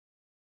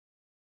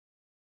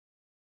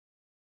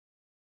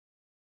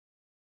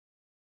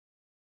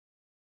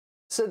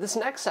So this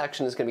next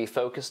section is going to be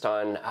focused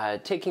on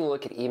taking a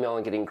look at email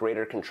and getting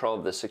greater control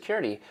of the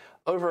security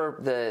over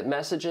the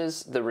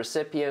messages, the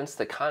recipients,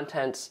 the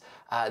contents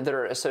that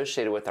are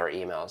associated with our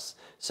emails.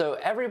 So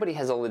everybody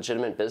has a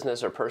legitimate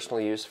business or personal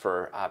use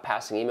for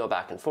passing email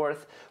back and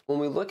forth. When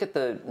we look at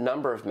the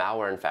number of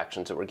malware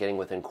infections that we're getting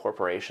within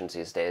corporations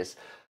these days,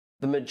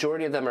 the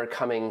majority of them are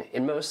coming,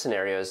 in most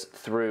scenarios,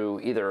 through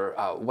either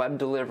web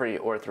delivery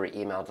or through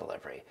email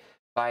delivery.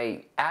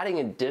 By adding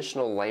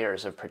additional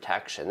layers of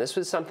protection, this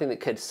was something that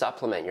could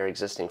supplement your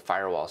existing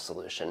firewall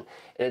solution,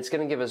 and it's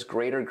going to give us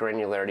greater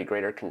granularity,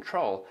 greater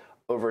control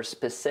over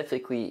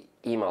specifically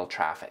email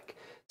traffic.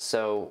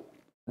 So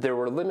there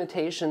were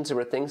limitations, there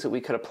were things that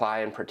we could apply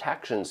and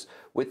protections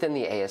within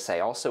the ASA,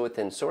 also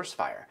within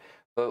SourceFire.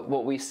 But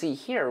what we see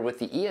here with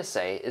the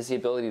ESA is the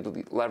ability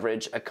to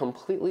leverage a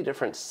completely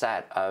different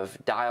set of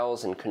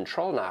dials and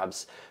control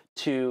knobs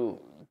to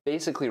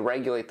basically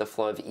regulate the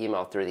flow of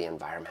email through the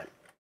environment.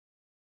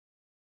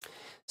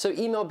 So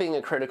email being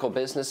a critical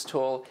business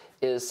tool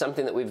is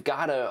something that we've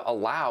got to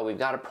allow, we've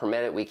got to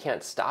permit it, we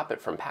can't stop it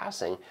from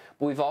passing,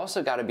 but we've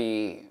also got to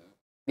be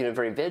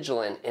very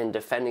vigilant in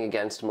defending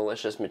against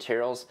malicious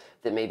materials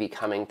that may be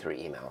coming through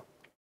email.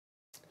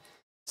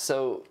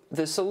 So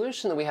the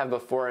solution that we have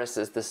before us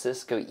is the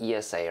Cisco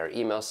ESA, or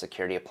Email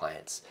Security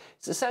Appliance.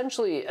 It's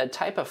essentially a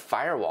type of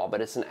firewall, but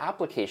it's an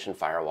application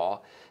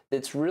firewall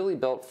that's really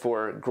built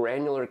for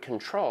granular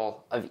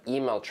control of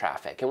email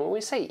traffic. And when we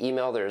say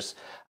email, there's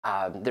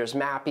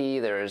MAPI,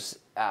 there's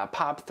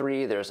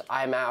POP3, there's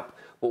IMAP.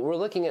 What we're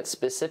looking at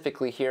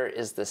specifically here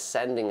is the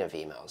sending of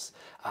emails.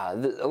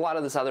 A lot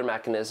of these other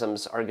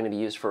mechanisms are going to be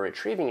used for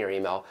retrieving your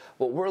email.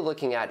 What we're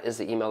looking at is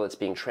the email that's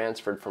being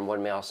transferred from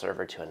one mail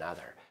server to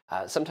another,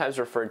 sometimes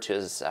referred to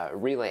as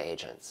relay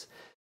agents.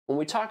 When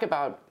we talk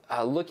about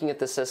looking at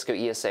the Cisco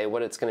ESA,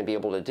 what it's going to be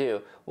able to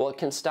do, well, it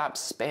can stop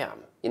spam.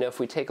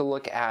 If we take a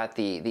look at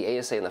the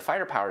ASA and the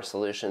Firepower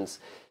solutions,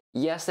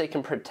 yes, they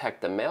can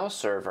protect the mail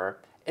server,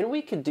 and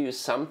we could do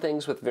some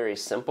things with very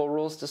simple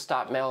rules to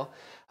stop mail,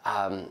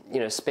 spam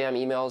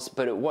emails,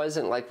 but it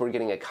wasn't like we're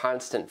getting a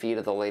constant feed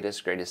of the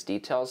latest, greatest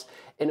details,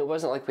 and it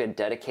wasn't like we had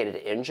dedicated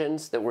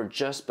engines that were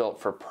just built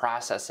for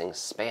processing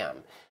spam.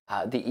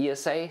 The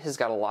ESA has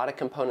got a lot of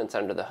components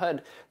under the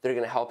hood that are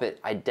going to help it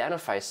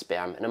identify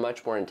spam in a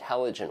much more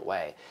intelligent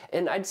way.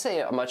 And I'd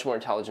say a much more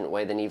intelligent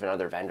way than even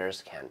other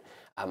vendors can.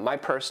 My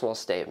personal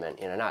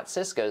statement, not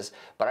Cisco's,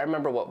 but I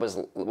remember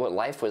what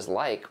life was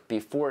like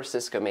before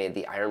Cisco made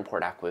the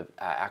Ironport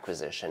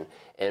acquisition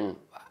and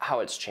how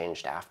it's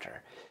changed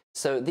after.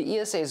 So the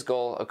ESA's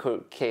goal,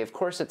 okay, of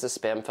course it's a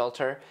spam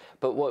filter,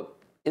 but what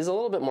is a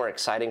little bit more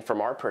exciting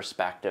from our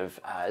perspective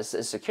as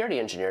security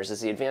engineers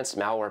is the advanced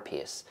malware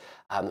piece.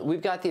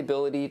 We've got the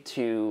ability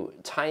to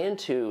tie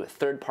into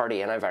third-party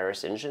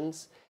antivirus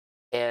engines,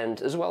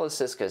 and as well as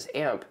Cisco's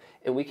AMP,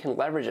 and we can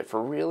leverage it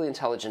for really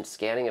intelligent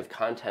scanning of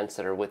contents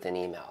that are within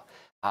email.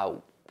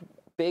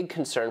 Big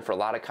concern for a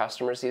lot of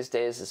customers these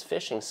days is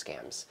phishing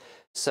scams.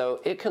 So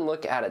it can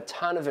look at a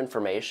ton of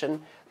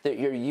information that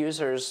your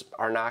users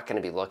are not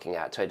going to be looking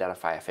at to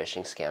identify a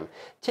phishing scam.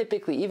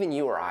 Typically, even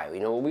you or I,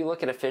 when we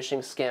look at a phishing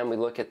scam, we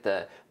look at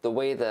the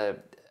way the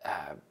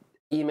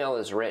email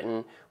is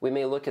written, we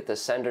may look at the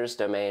sender's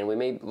domain, we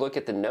may look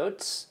at the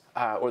notes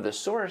or the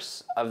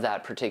source of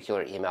that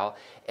particular email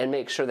and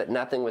make sure that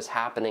nothing was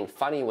happening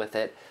funny with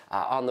it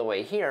on the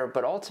way here.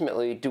 But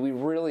ultimately, do we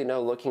really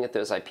know, looking at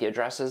those IP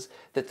addresses,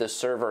 that the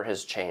server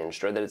has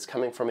changed or that it's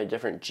coming from a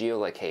different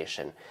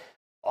geolocation?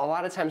 A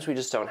lot of times we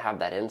just don't have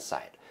that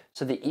insight.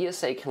 So the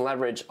ESA can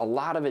leverage a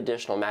lot of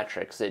additional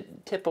metrics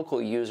that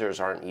typical users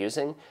aren't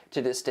using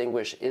to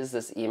distinguish, is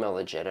this email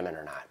legitimate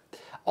or not?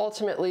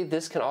 Ultimately,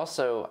 this can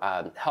also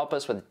help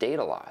us with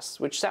data loss,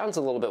 which sounds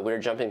a little bit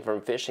weird, jumping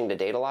from phishing to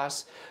data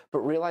loss, but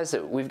realize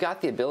that we've got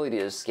the ability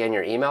to scan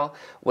your email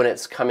when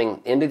it's coming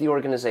into the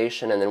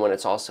organization and then when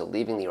it's also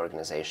leaving the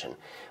organization.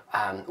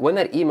 When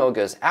that email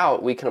goes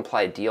out, we can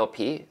apply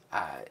DLP,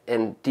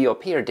 and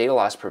DLP, or data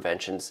loss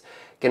prevention's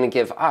going to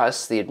give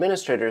us, the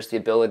administrators, the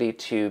ability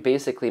to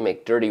basically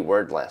make dirty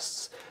word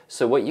lists.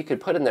 So what you could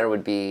put in there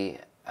would be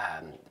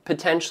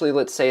potentially,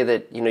 let's say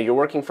that you're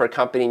working for a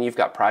company and you've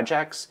got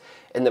projects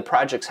and the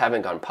projects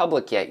haven't gone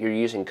public yet, you're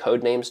using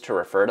code names to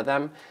refer to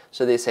them.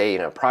 So they say,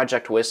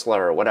 Project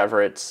Whistler or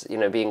whatever it's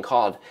being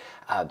called.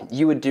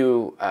 You would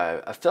do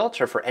a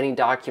filter for any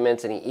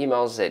documents, any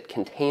emails that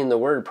contain the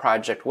word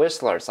Project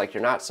Whistler. It's like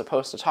you're not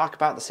supposed to talk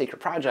about the secret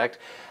project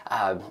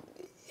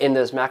in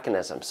those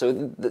mechanisms. So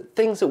the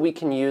things that we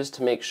can use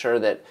to make sure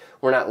that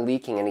we're not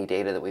leaking any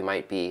data that we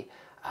might be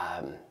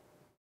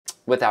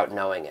without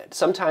knowing it.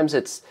 Sometimes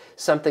it's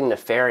something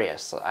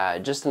nefarious.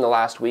 Just in the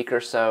last week or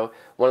so,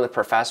 one of the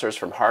professors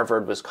from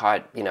Harvard was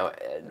caught,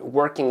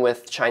 working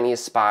with Chinese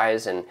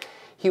spies, and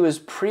he was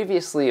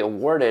previously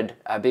awarded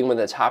being one of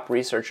the top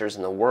researchers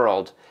in the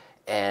world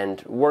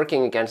and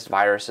working against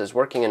viruses,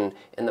 working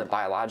in the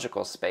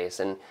biological space.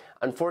 And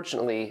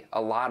unfortunately,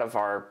 a lot of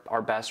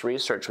our best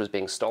research was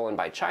being stolen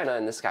by China,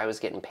 and this guy was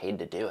getting paid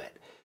to do it.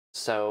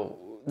 So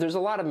there's a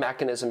lot of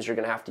mechanisms you're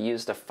going to have to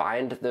use to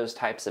find those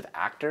types of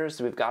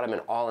actors. We've got them in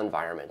all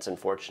environments,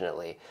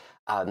 unfortunately.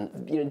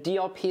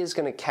 DLP is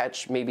going to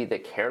catch maybe the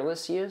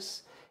careless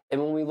use.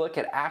 And when we look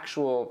at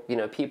actual,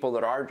 people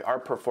that are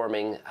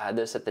performing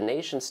this at the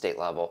nation state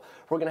level,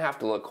 we're going to have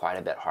to look quite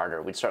a bit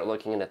harder. We'd start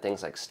looking into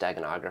things like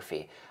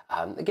steganography.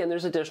 Again,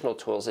 there's additional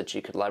tools that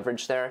you could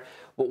leverage there.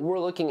 What we're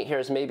looking at here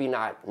is maybe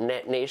not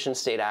nation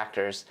state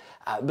actors,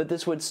 but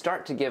this would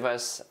start to give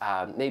us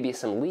maybe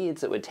some leads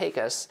that would take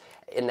us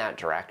in that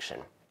direction.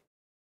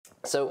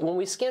 So when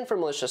we scan for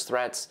malicious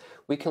threats,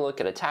 we can look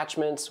at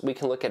attachments, we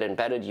can look at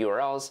embedded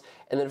URLs,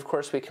 and then of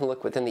course we can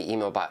look within the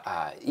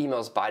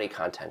email's body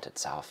content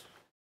itself.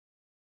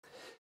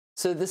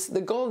 So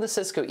the goal of the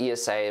Cisco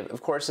ESA,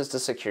 of course, is to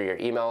secure your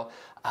email.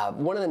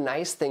 One of the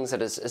nice things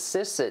that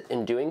assists it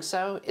in doing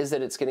so is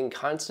that it's getting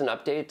constant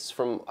updates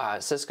from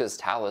Cisco's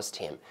Talos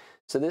team.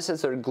 So this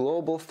is their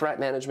global threat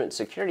management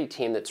security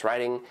team that's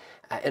writing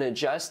and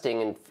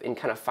adjusting and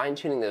kind of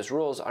fine-tuning those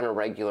rules on a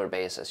regular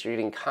basis. You're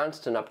getting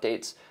constant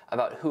updates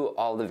about who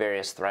all the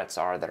various threats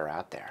are that are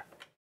out there.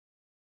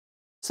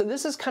 So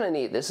this is kind of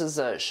neat. This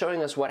is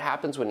showing us what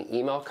happens when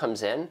email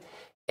comes in.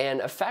 And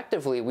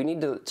effectively, we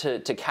need to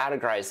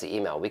categorize the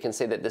email. We can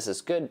say that this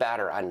is good, bad,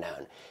 or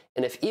unknown.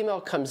 And if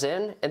email comes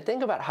in, and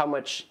think about how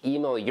much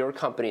email your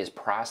company is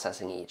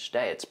processing each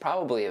day, it's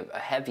probably a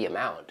heavy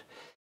amount.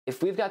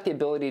 If we've got the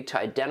ability to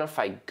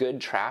identify good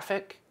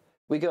traffic,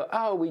 we go,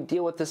 oh, we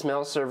deal with this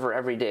mail server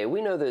every day.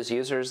 We know those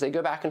users. They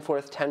go back and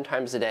forth 10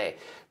 times a day.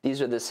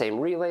 These are the same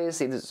relays.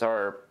 These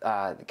are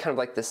kind of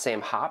like the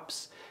same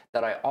hops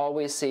that I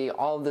always see.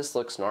 All of this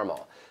looks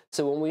normal.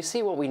 So when we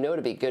see what we know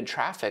to be good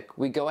traffic,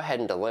 we go ahead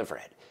and deliver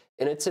it.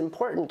 And it's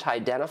important to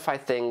identify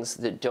things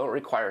that don't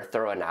require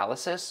thorough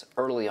analysis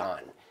early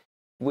on,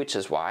 which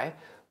is why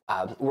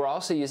we're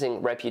also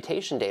using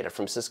reputation data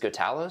from Cisco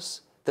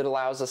Talos that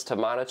allows us to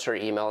monitor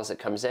email as it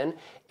comes in,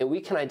 and we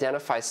can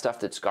identify stuff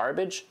that's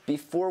garbage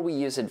before we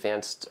use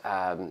advanced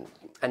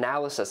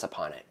analysis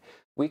upon it.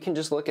 We can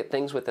just look at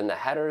things within the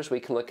headers,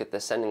 we can look at the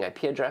sending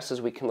IP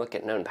addresses, we can look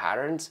at known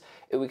patterns,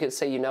 and we can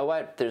say, you know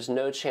what, there's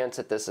no chance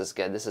that this is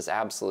good, this is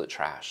absolute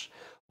trash.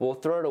 We'll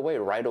throw it away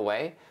right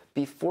away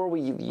before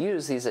we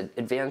use these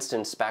advanced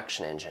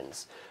inspection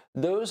engines.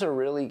 Those are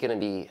really going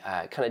to be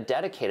kind of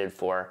dedicated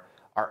for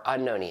our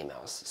unknown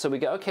emails. So we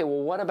go, okay,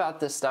 well, what about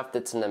this stuff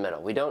that's in the middle?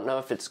 We don't know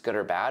if it's good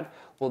or bad.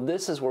 Well,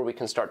 this is where we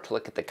can start to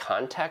look at the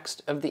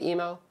context of the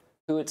email,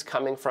 who it's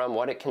coming from,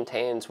 what it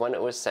contains, when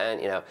it was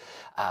sent, the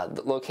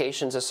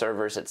locations of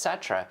servers,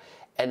 etc.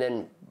 And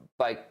then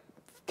by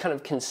kind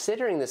of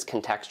considering this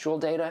contextual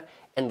data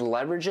and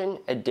leveraging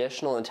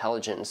additional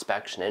intelligent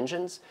inspection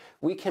engines,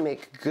 we can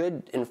make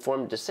good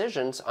informed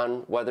decisions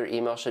on whether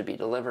email should be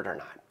delivered or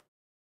not.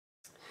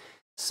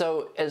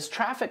 So as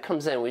traffic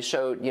comes in, we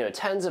show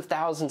tens of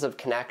thousands of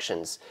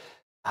connections.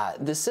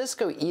 The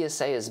Cisco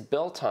ESA is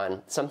built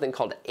on something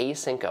called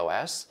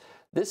AsyncOS.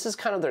 This is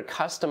kind of their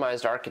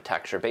customized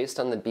architecture based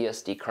on the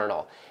BSD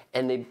kernel.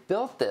 And they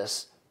built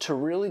this to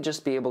really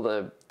just be able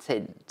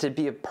to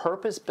be a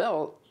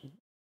purpose-built.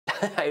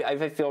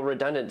 I feel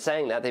redundant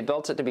saying that. They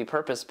built it to be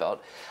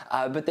purpose-built.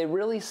 But they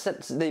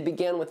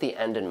began with the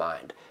end in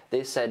mind.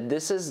 They said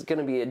this is going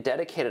to be a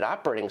dedicated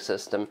operating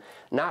system,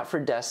 not for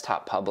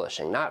desktop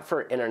publishing, not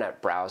for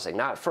internet browsing,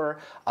 not for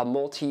a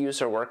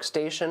multi-user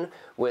workstation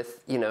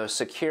with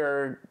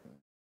secure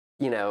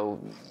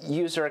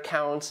user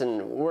accounts,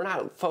 and we're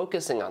not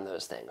focusing on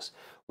those things.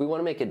 We want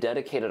to make a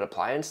dedicated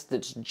appliance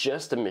that's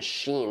just a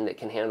machine that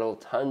can handle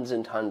tons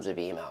and tons of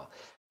email.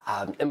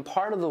 And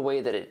part of the way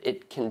that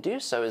it can do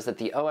so is that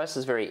the OS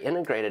is very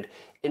integrated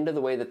into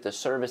the way that the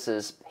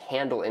services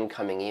handle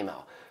incoming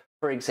email.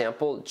 For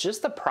example,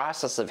 just the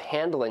process of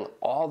handling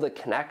all the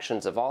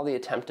connections of all the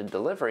attempted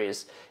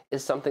deliveries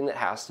is something that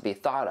has to be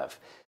thought of.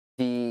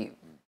 The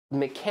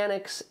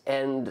mechanics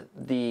and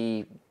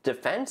the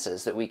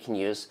defenses that we can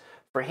use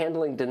for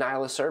handling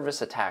denial of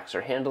service attacks or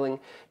handling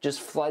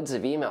just floods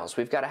of emails,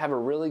 we've got to have a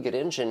really good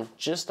engine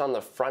just on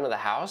the front of the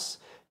house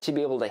to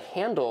be able to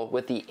handle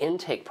with the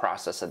intake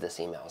process of this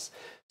emails.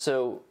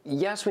 So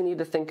yes, we need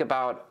to think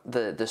about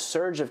the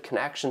surge of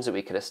connections that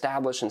we could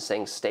establish and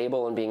staying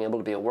stable and being able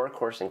to be a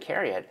workhorse and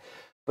carry it.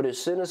 But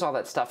as soon as all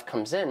that stuff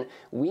comes in,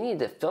 we need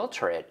to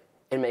filter it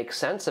and make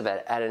sense of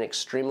it at an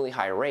extremely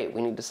high rate.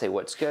 We need to say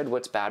what's good,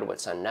 what's bad,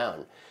 what's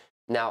unknown.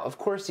 Now, of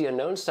course, the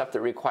unknown stuff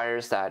that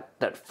requires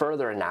that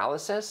further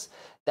analysis,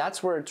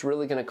 that's where it's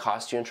really going to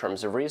cost you in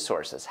terms of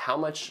resources. How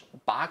much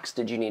box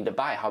did you need to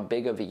buy? How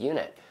big of a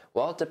unit?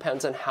 Well, it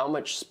depends on how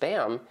much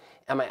spam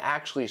am I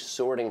actually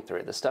sorting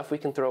through. The stuff we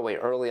can throw away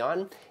early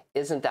on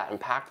isn't that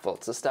impactful.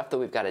 It's the stuff that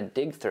we've got to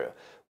dig through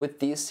with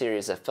these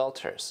series of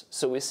filters.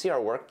 So we see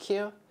our work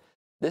queue.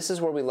 This is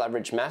where we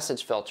leverage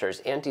message filters,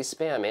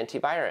 anti-spam,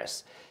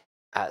 antivirus,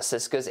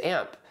 Cisco's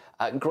AMP,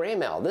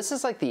 Graymail. This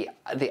is like the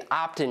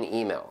opt-in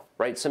email,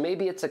 right? So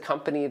maybe it's a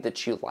company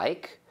that you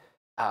like.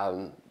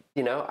 I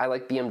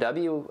like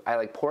BMW, I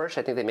like Porsche,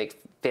 I think they make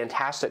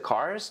fantastic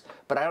cars,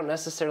 but I don't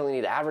necessarily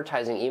need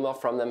advertising email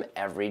from them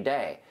every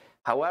day.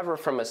 However,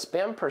 from a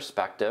spam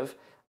perspective,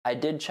 I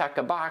did check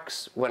a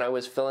box when I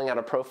was filling out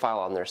a profile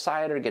on their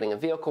site or getting a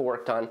vehicle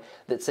worked on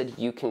that said,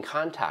 you can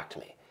contact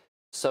me.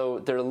 So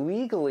they're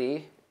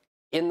legally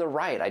in the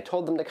right. I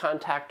told them to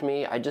contact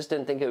me. I just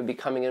didn't think it would be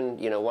coming in,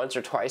 once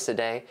or twice a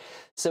day.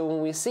 So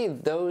when we see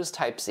those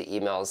types of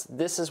emails,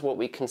 this is what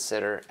we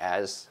consider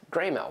as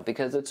gray mail,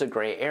 because it's a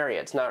gray area.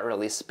 It's not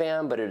really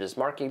spam, but it is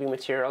marketing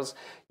materials.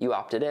 You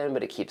opted in,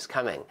 but it keeps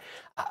coming.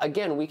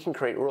 Again, we can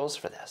create rules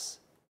for this.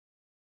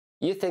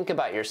 You think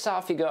about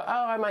yourself, you go,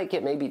 oh, I might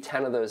get maybe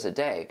 10 of those a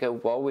day. Go,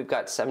 well, we've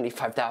got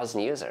 75,000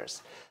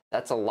 users.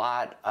 That's a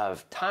lot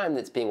of time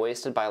that's being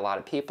wasted by a lot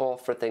of people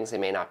for things they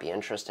may not be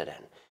interested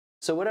in.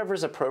 So whatever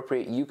is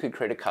appropriate, you could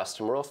create a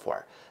custom rule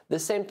for. The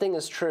same thing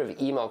is true of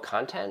email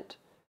content.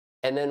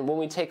 And then when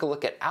we take a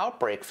look at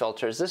outbreak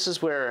filters, this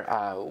is where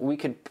we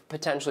could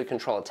potentially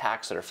control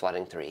attacks that are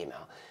flooding through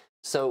email.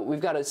 So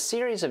we've got a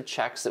series of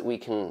checks that we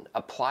can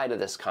apply to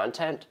this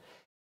content.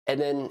 And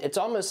then it's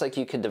almost like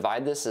you could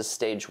divide this as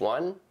stage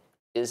 1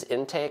 is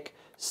intake,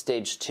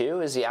 stage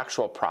 2 is the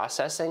actual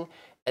processing,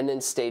 and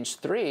then stage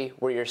 3,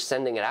 where you're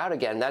sending it out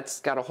again, that's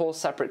got a whole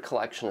separate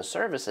collection of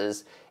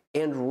services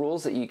and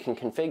rules that you can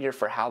configure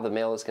for how the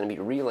mail is going to be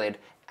relayed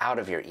out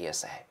of your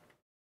ESA.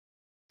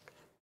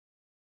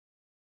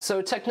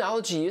 So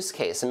technology use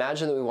case,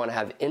 imagine that we want to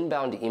have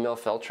inbound email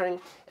filtering,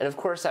 and of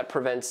course that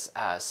prevents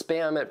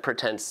spam, it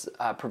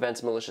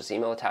prevents malicious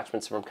email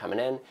attachments from coming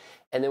in.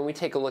 And then we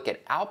take a look at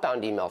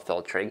outbound email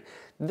filtering.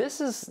 This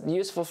is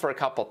useful for a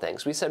couple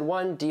things. We said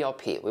one,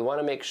 DLP. We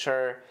want to make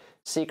sure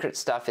secret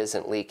stuff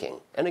isn't leaking.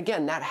 And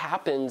again, that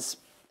happens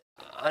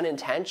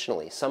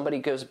unintentionally. Somebody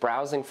goes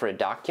browsing for a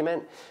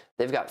document,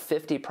 they've got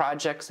 50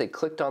 projects, they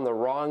clicked on the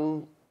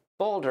wrong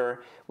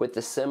folder with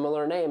the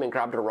similar name and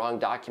grabbed a wrong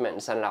document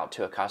and sent it out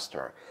to a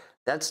customer.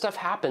 That stuff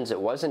happens.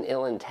 It wasn't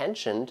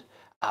ill-intentioned,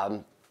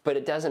 but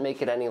it doesn't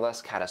make it any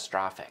less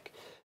catastrophic.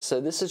 So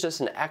this is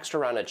just an extra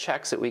round of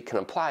checks that we can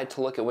apply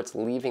to look at what's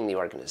leaving the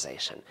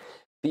organization.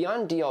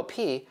 Beyond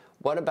DLP,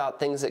 what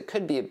about things that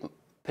could be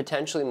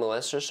potentially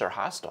malicious or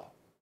hostile?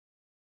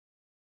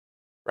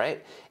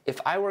 Right? If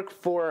I work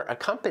for a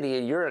company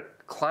and you're a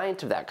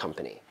client of that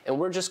company and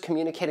we're just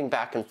communicating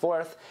back and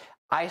forth,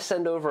 I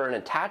send over an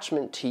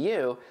attachment to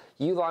you,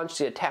 you launch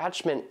the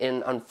attachment,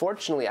 and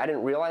unfortunately I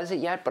didn't realize it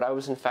yet, but I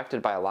was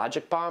infected by a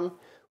logic bomb,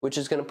 which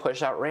is going to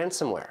push out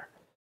ransomware.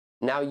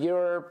 Now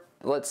you're,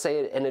 let's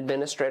say, an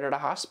administrator at a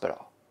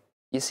hospital.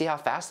 You see how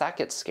fast that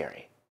gets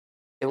scary.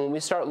 And when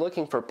we start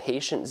looking for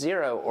patient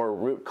zero or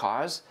root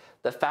cause,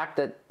 the fact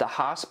that the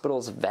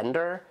hospital's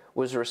vendor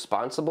was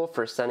responsible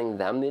for sending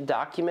them the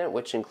document,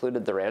 which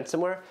included the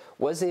ransomware,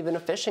 wasn't even a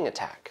phishing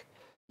attack.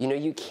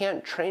 You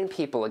can't train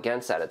people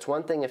against that. It's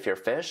one thing if you're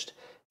phished.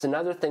 It's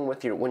another thing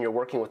when you're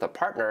working with a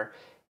partner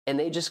and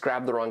they just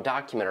grabbed the wrong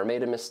document or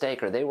made a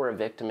mistake or they were a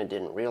victim and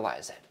didn't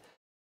realize it.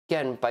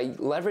 Again, by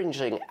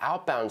leveraging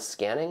outbound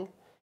scanning,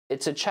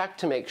 it's a check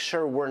to make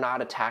sure we're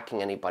not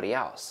attacking anybody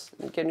else.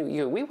 Again,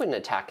 we wouldn't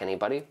attack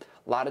anybody.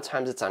 A lot of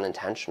times it's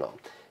unintentional.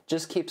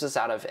 Just keeps us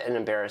out of an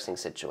embarrassing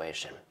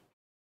situation.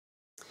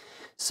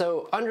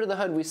 So under the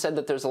hood, we said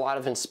that there's a lot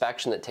of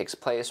inspection that takes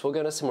place. We'll go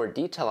into some more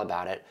detail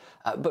about it.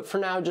 But for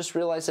now, just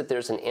realize that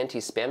there's an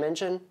anti-spam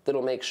engine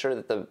that'll make sure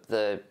that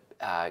the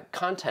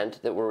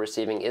content that we're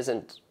receiving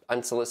isn't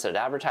unsolicited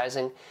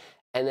advertising.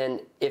 And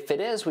then if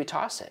it is, we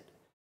toss it.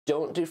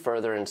 Don't do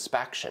further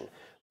inspection.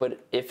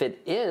 But if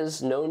it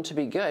is known to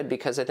be good,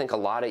 because I think a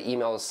lot of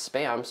emails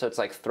spam, so it's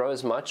like throw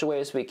as much away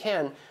as we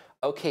can.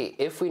 Okay,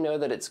 if we know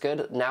that it's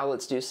good, now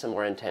let's do some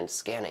more intense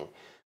scanning.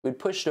 We'd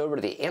push it over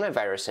to the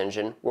antivirus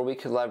engine where we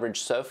could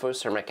leverage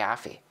Sophos or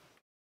McAfee.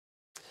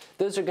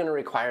 Those are going to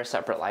require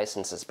separate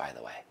licenses, by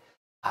the way.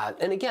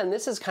 And again,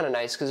 this is kind of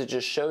nice because it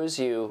just shows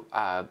you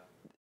kind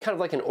of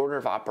like an order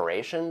of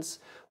operations,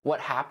 what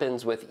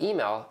happens with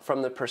email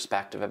from the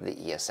perspective of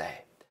the ESA.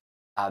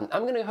 I'm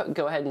going to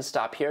go ahead and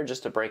stop here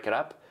just to break it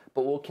up,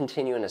 but we'll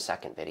continue in a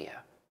second video.